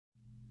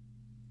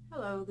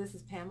Hello, this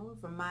is Pamela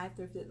from My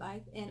Thrifted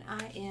Life, and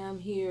I am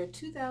here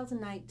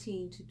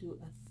 2019 to do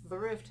a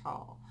thrift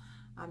haul.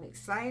 I'm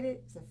excited.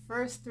 It's the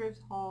first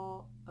thrift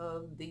haul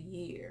of the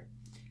year.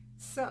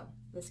 So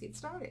let's get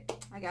started.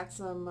 I got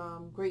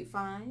some great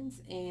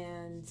finds,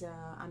 and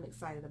I'm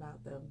excited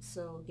about them.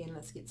 So again,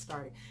 let's get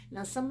started.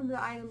 Now, some of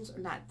the items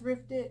are not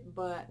thrifted,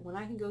 but when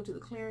I can go to the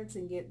clearance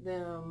and get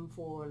them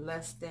for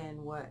less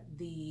than what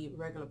the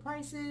regular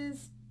price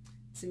is,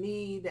 to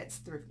me, that's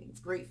thrifting. It's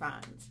great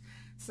finds.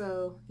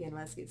 So again,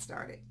 let's get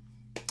started.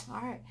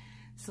 All right,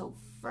 so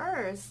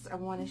first I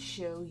want to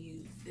show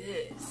you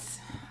this.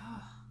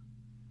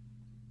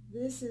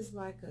 This is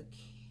like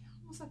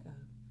almost like a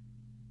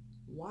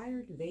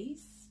wired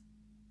vase,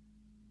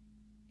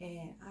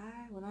 and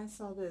when I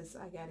saw this,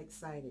 I got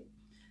excited.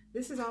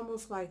 This is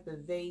almost like the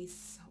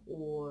vase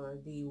or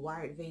the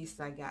wired vase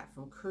that I got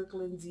from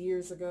Kirkland's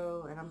years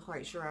ago, and I'm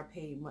quite sure I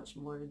paid much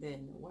more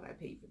than what I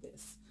paid for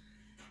this.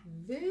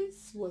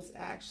 This was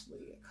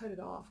actually, I cut it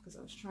off because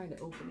I was trying to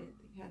open it.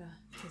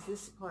 Because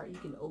this part you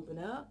can open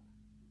up,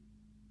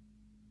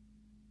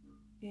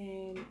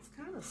 and it's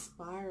kind of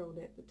spiraled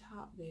at the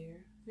top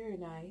there. Very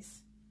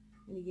nice.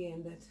 And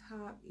again, the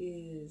top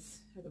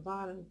is, at the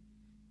bottom,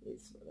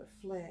 it's sort of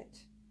flat.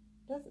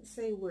 Doesn't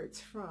say where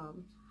it's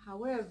from.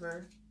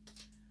 However,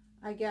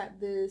 I got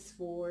this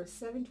for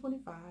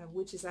 $7.25,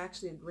 which is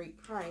actually a great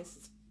price.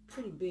 It's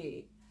pretty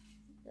big.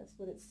 That's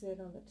what it said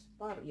on the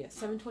bottom. Yeah,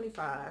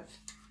 $7.25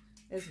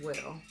 as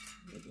well.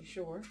 Making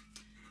sure.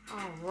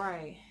 All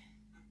right.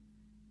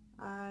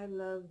 I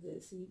love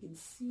this. And you can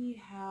see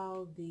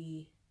how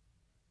the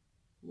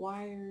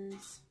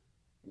wires,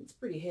 and it's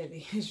pretty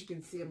heavy. As you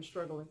can see, I'm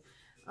struggling.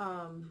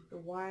 The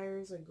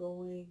wires are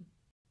going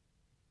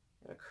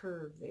at a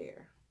curve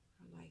there.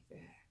 I like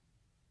that.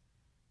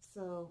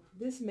 So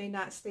this may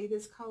not stay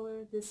this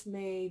color. This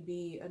may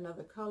be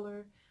another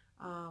color.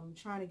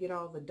 Trying to get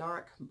all the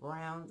dark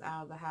browns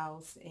out of the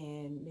house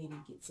and maybe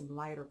get some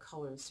lighter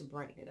colors to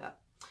brighten it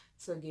up.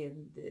 So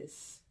again,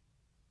 this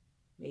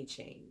may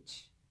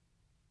change.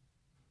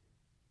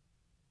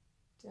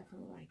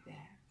 Definitely like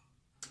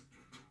that.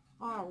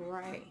 All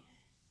right.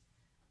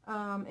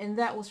 And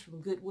that was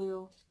from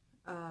Goodwill.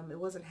 It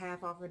wasn't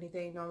half off or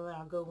anything. Normally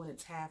I'll go when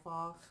it's half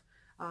off,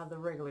 the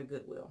regular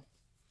Goodwill.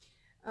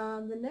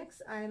 The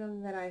next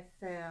item that I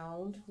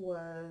found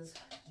was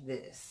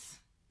this.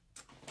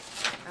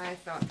 I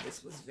thought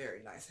this was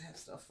very nice. I have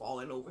stuff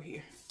falling over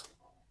here.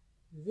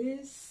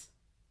 This,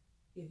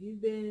 if you've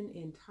been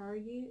in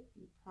Target,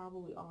 you've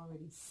probably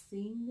already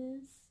seen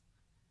this.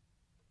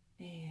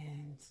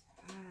 And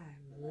I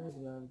really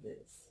love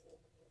this.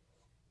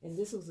 And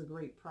this was a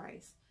great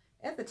price.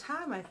 At the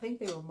time, I think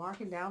they were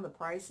marking down the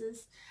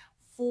prices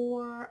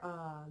for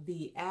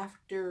the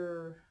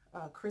after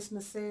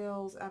Christmas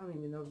sales. I don't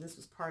even know if this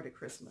was part of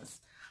Christmas.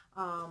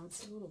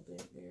 It's a little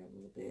bit there, a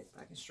little bit.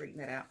 I can straighten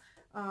that out.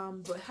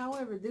 But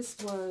however, this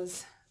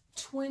was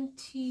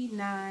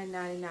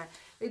 $29.99.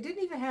 They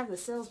didn't even have the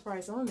sales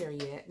price on there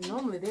yet.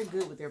 Normally, they're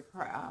good with their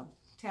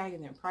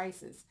tagging their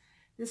prices.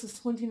 This was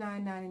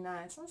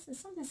 $29.99. So I said,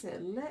 something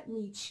said, let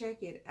me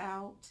check it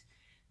out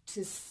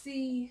to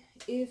see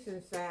if,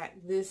 in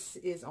fact, this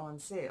is on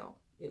sale.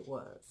 It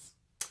was.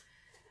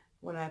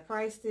 When I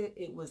priced it,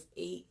 it was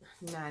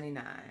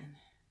 $8.99.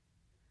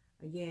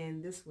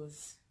 Again, this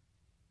was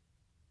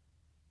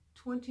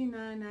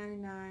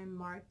 $29.99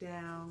 marked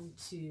down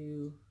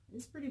to,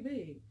 it's pretty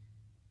big,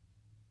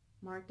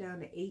 marked down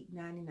to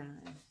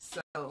 $8.99.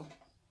 So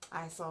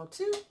I saw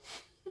two.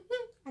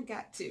 I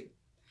got two.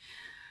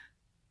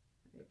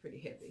 They're pretty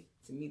heavy.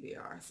 To me they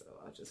are, so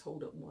I'll just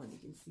hold up one. You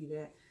can see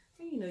that.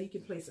 And you know, you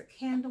can place a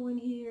candle in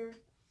here.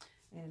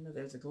 And I know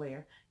there's a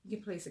glare. You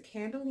can place a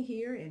candle in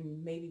here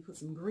and maybe put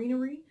some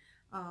greenery.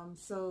 I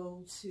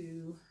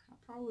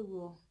probably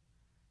will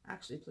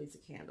actually place a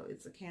candle.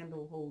 It's a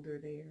candle holder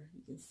there.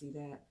 You can see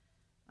that.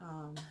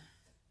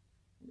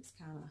 It's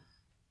kind of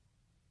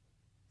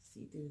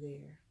see-through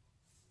there.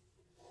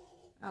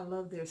 I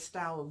love their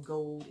style of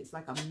gold. It's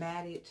like a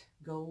matte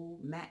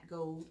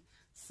gold.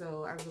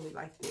 So I really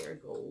like their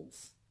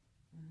golds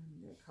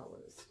and their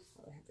colors.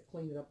 I have to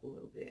clean it up a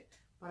little bit.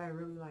 But I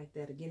really like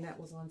that. Again, that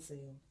was on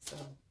sale. So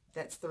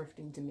that's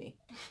thrifting to me.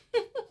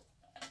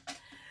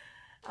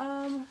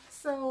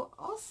 So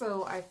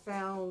also I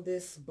found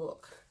this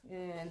book,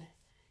 and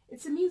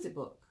it's a music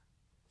book.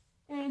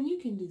 And you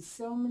can do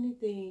so many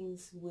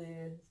things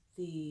with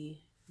the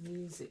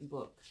music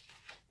book.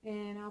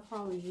 And I'll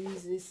probably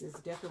use this as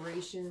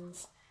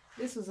decorations.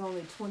 This was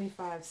only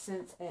 25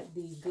 cents at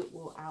the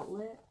Goodwill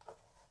outlet.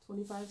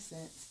 25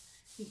 cents.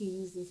 You can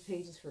use these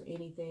pages for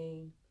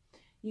anything.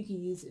 You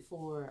can use it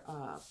for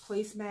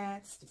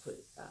placemats to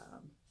put,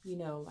 you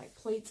know, like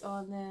plates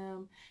on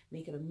them,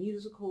 making a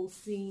musical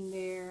scene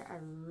there. I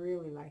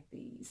really like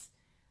these.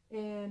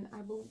 And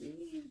I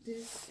believe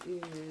this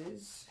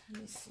is,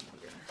 let me see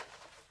here.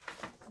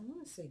 I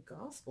want to say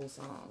gospel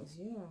songs.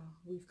 Yeah,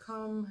 we've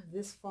come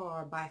this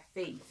far by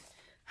faith.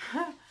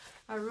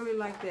 I really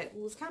like that. It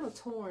was kind of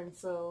torn,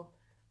 so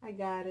I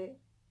got it.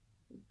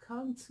 We've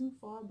come too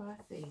far by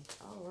faith.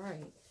 All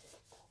right.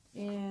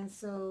 And And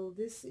so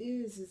this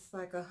is, it's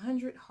like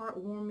 100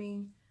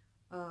 heartwarming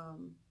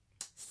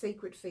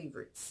sacred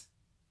favorites.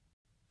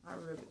 I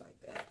really like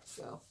that.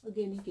 So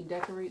again, you can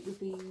decorate with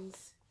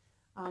these.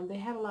 They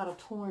had a lot of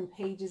torn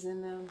pages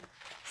in them,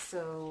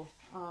 so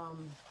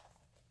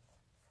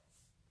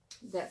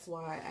that's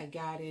why I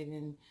got it,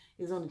 and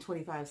it was only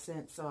 25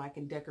 cents, so I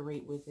can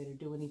decorate with it or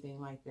do anything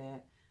like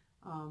that.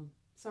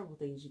 Several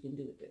things you can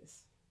do with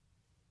this.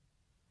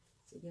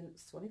 So again,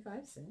 it's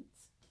 25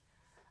 cents.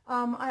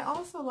 I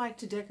also like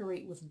to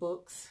decorate with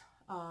books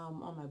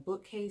on my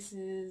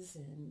bookcases,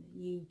 and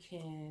you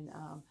can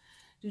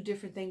do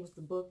different things with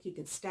the book. You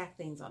can stack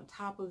things on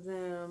top of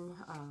them.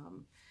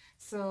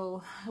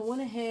 So I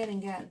went ahead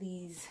and got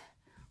these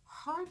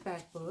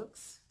hardback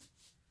books,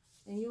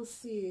 and you'll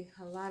see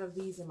a lot of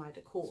these in my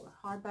decor.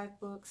 Hardback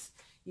books,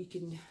 you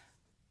can,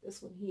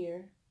 this one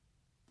here.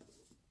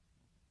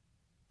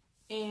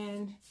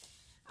 And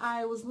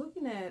I was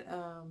looking at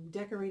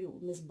decorating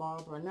with Miss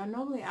Barbara. Now,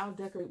 normally I'll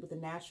decorate with the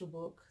natural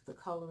book, the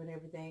color and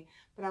everything,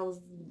 but I was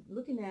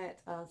looking at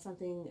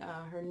something,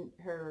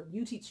 her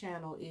YouTube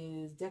channel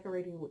is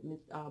Decorating with Miss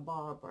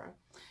Barbara,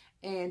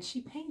 and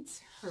she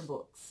paints her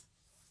books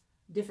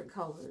different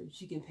colors.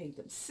 You can paint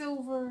them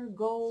silver,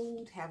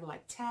 gold, have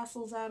like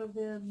tassels out of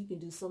them. You can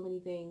do so many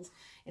things.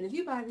 And if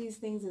you buy these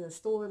things in the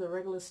store, the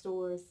regular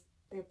stores,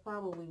 they're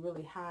probably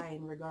really high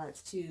in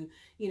regards to,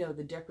 you know,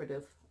 the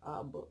decorative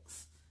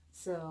books.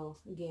 So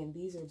again,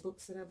 these are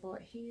books that I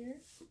bought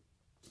here.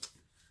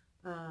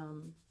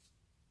 You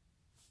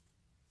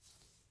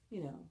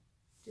know,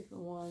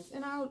 different ones.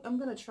 And I'm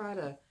going to try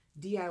to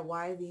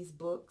DIY these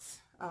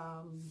books.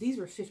 These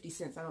were 50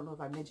 cents. I don't know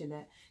if I mentioned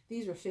that.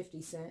 These were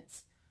 50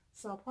 cents.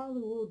 So I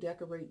probably will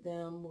decorate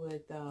them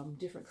with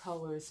different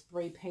colors,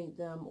 spray paint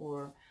them,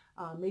 or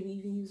maybe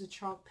even use a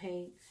chalk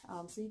paint.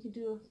 So you can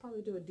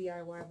probably do a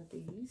DIY with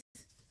these.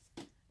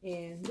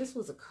 And this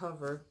was a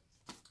cover.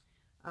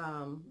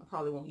 I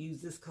probably won't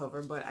use this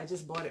cover, but I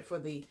just bought it for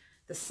the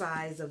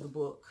size of the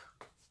book.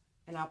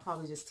 And I'll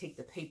probably just take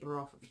the paper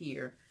off of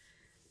here.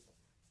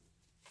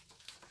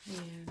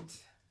 And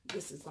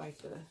this is like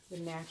the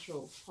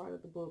natural part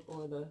of the book,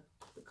 or the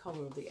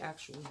color of the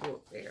actual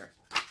book there.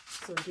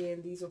 So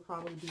again, these will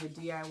probably be a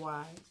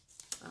DIY,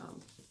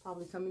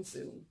 probably coming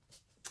soon.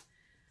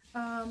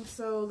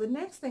 So the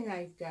next thing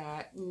I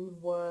got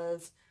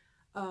was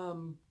a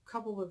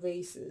couple of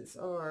vases,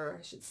 or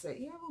I should say,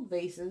 yeah,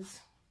 vases.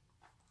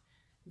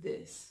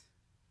 This.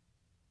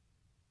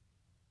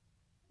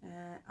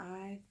 And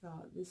I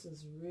thought this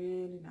was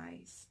really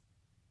nice.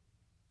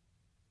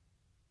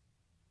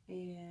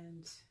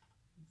 And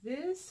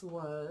this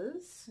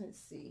was, let's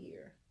see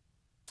here.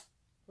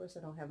 Of course, I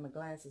don't have my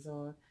glasses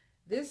on.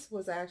 This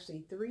was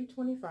actually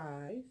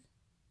 $3.25.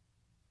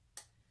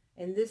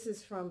 And this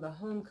is from the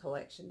home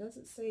collection.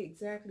 Doesn't say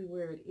exactly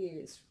where it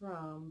is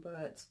from,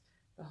 but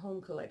the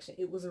home collection.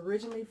 It was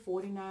originally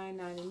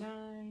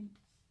 $49.99.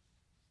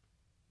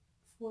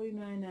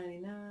 $49.99. I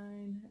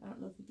don't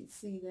know if you can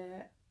see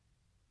that,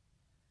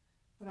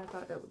 but I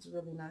thought that was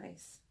really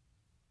nice.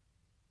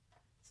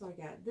 So I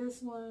got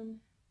this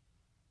one,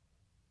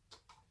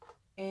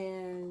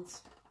 and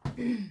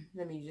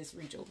let me just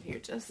reach over here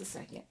just a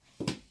second.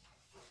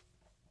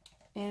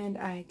 And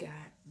I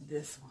got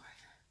this one.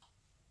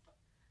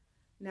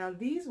 Now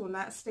these will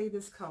not stay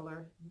this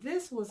color.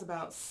 This was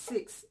about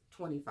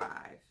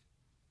 $6.25,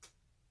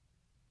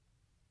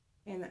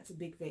 and that's a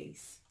big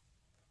vase.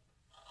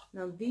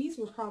 Now these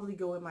will probably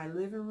go in my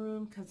living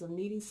room because I'm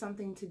needing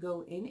something to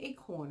go in a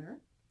corner.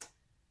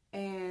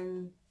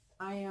 And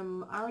I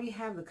already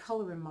have the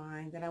color in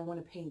mind that I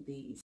want to paint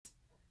these.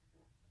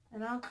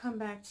 And I'll come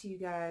back to you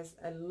guys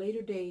at a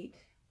later date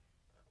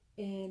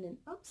in an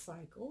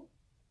upcycle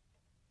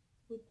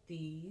with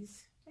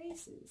these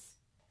vases.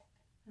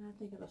 And I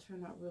think it'll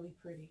turn out really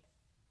pretty.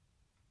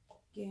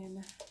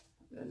 Again,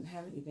 I didn't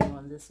have anything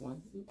on this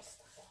one. Oops.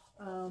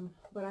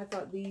 But I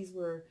thought these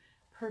were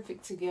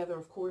perfect together.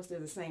 Of course, they're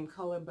the same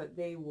color, but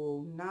they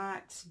will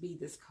not be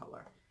this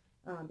color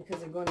because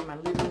they're going in my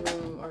living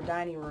room or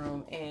dining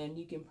room, and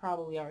you can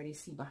probably already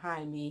see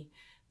behind me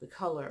the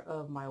color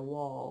of my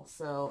wall.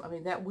 So, I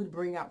mean, that would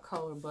bring out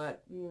color,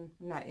 but I'm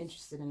not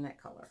interested in that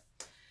color.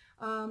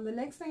 The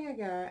next thing I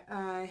got,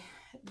 I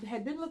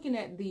had been looking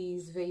at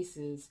these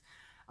vases,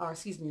 or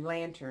excuse me,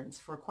 lanterns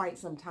for quite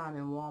some time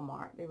in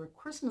Walmart. They were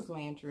Christmas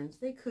lanterns.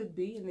 They could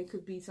be, and they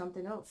could be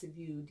something else if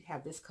you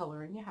have this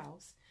color in your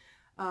house.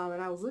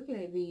 And I was looking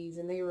at these,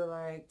 and they were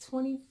like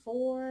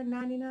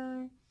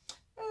 $24.99.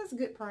 That's a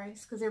good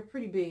price because they're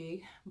pretty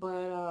big, but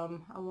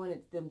I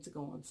wanted them to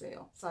go on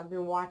sale. So I've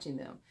been watching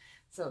them.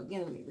 So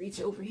again, let me reach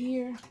over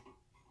here.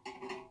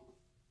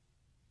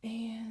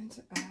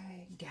 And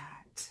I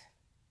got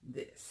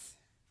this.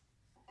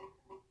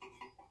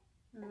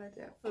 I'll let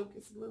that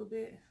focus a little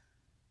bit.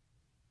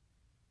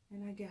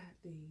 And I got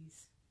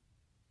these.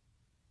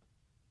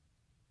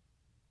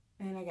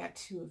 And I got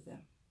two of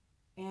them.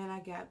 And I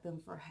got them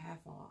for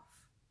half off.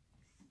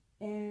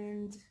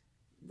 And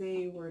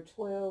they were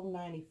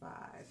 $12.95.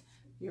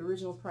 The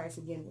original price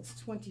again was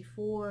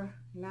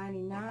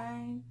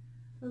 $24.99.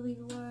 I believe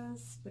it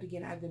was. But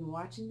again, I've been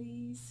watching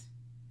these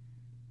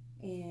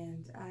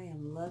and I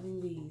am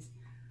loving these.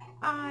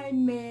 I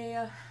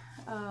may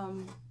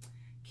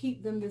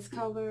keep them this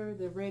color,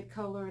 the red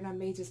color, and I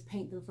may just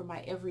paint them for my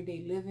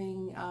everyday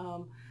living.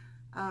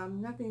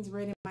 Nothing's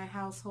red in my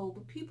household,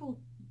 but people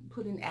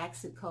put in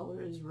accent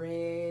colors,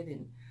 red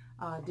and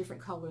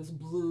different colors,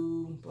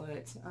 blue,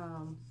 but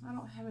I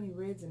don't have any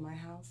reds in my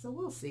house, so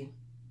we'll see.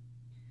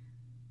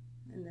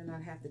 And then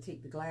I'd have to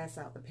take the glass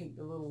out to paint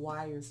the little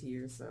wires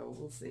here, so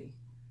we'll see.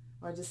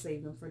 Or just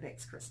save them for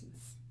next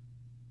Christmas.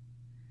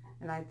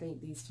 And I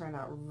think these turn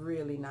out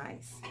really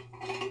nice.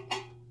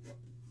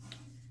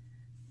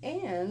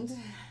 And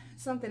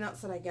something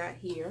else that I got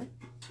here,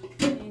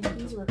 and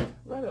these were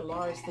rather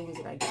large things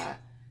that I got,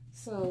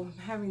 so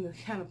I'm having to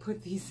kind of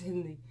put these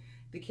in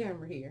the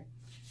camera here.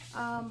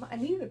 I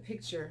needed a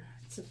picture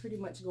to pretty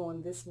much go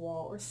on this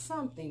wall, or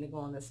something to go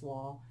on this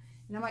wall,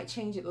 and I might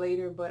change it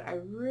later, but I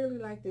really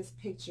like this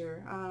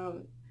picture.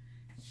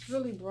 It's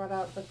really brought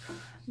out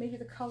maybe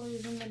the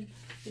colors in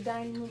the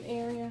dining room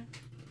area,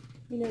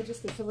 you know,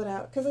 just to fill it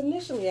out, because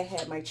initially I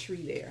had my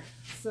tree there.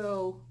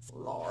 So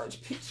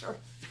large picture,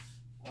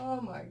 oh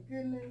my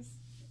goodness.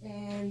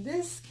 And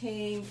this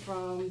came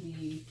from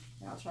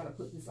I'll try to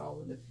put this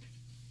all in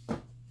the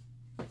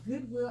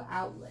Goodwill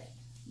outlet,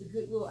 the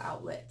Goodwill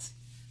outlet.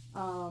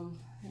 I'll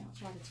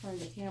try to turn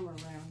the camera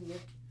around here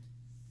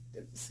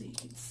so you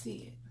can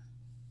see it.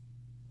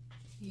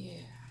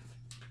 Yeah,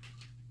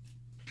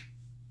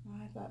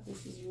 I thought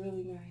this was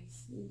really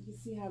nice. You can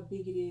see how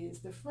big it is.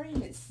 The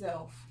frame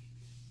itself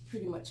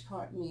pretty much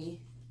caught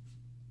me.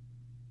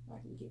 If I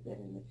can get that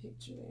in the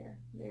picture there.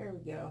 There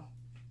we go.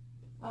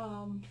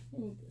 And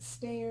the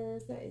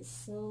stairs, that is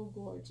so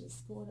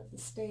gorgeous. Going up the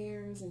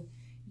stairs, and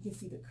you can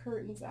see the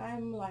curtains.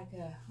 I'm like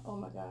oh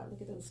my God, look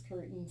at those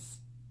curtains.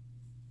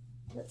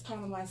 That's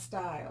kind of my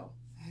style.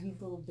 And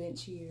a little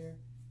bench here,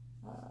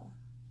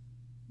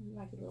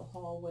 like a little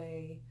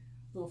hallway,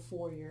 little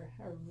foyer.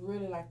 I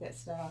really like that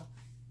style.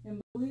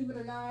 And believe it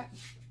or not,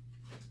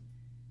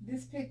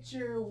 this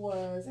picture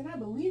was, and I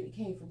believe it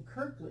came from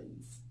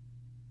Kirkland's.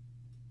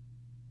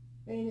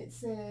 And it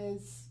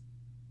says,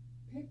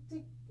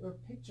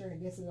 picture, I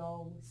guess it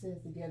all says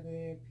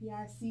together,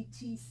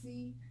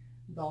 PICTC,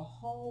 the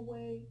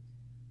hallway.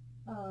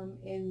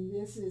 And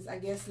this is, I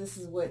guess this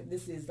is what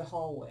this is, the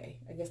hallway.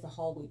 I guess the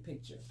hallway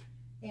picture.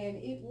 And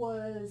it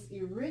was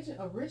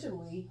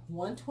originally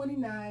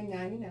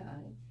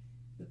 $129.99.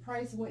 The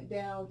price went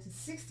down to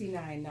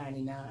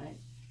 $69.99.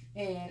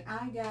 And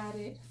I got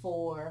it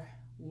for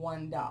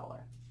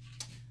 $1.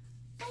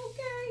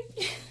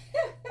 Okay.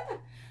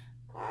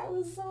 I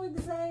was so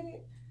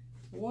excited.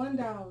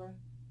 $1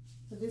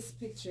 for this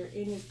picture,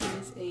 and it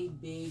is a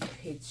big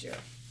picture.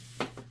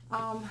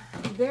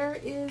 There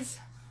is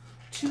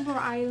 2 more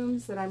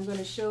items that I'm going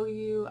to show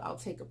you. I'll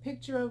take a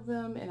picture of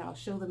them and I'll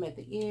show them at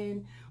the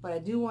end. But I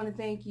do want to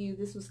thank you.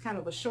 This was kind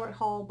of a short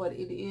haul, but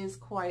it is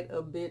quite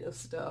a bit of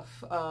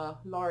stuff,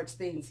 large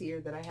things here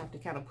that I have to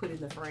kind of put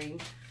in the frame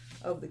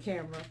of the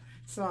camera.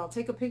 So I'll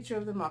take a picture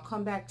of them. I'll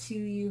come back to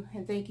you,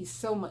 and thank you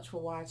so much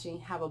for watching.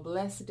 Have a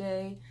blessed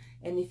day,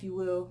 and if you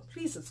will,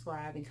 please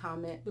subscribe and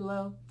comment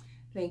below.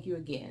 Thank you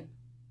again.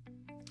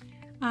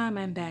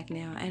 I'm back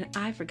now, and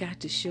I forgot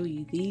to show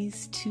you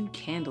these 2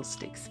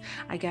 candlesticks.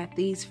 I got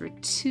these for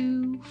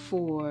 2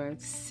 for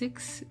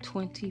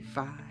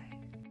 $6.25.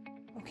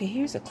 Okay,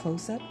 here's a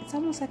close-up. It's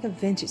almost like a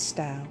vintage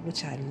style,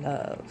 which I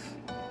love.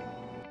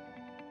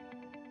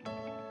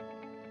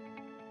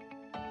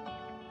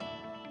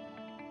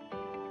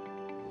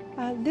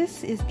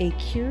 This is a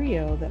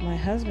curio that my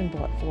husband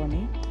bought for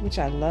me, which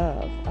I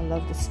love. I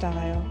love the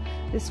style.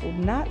 This will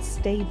not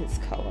stay this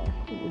color.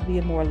 It will be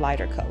a more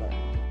lighter color.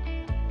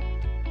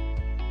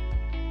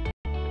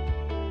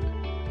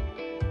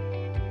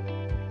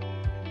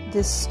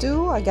 This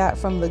stool I got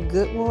from the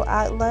Goodwill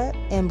outlet,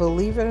 and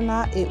believe it or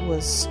not, it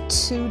was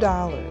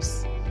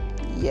 $2.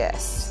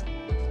 Yes.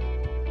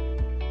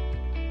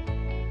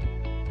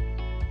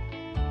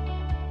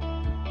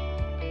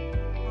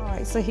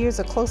 Alright, so here's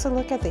a closer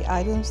look at the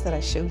items that I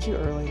showed you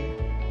earlier.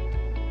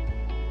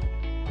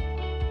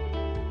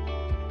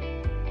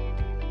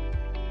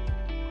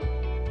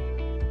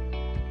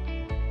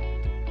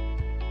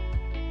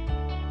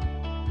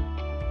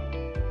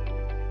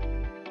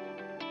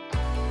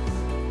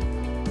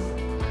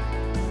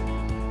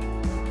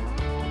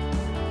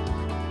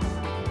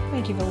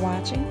 Thank you for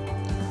watching,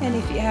 and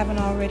if you haven't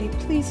already,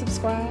 please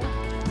subscribe,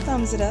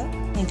 thumbs it up,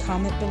 and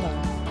comment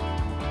below.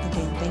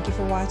 Again, thank you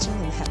for watching,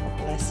 and have a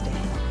blessed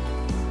day.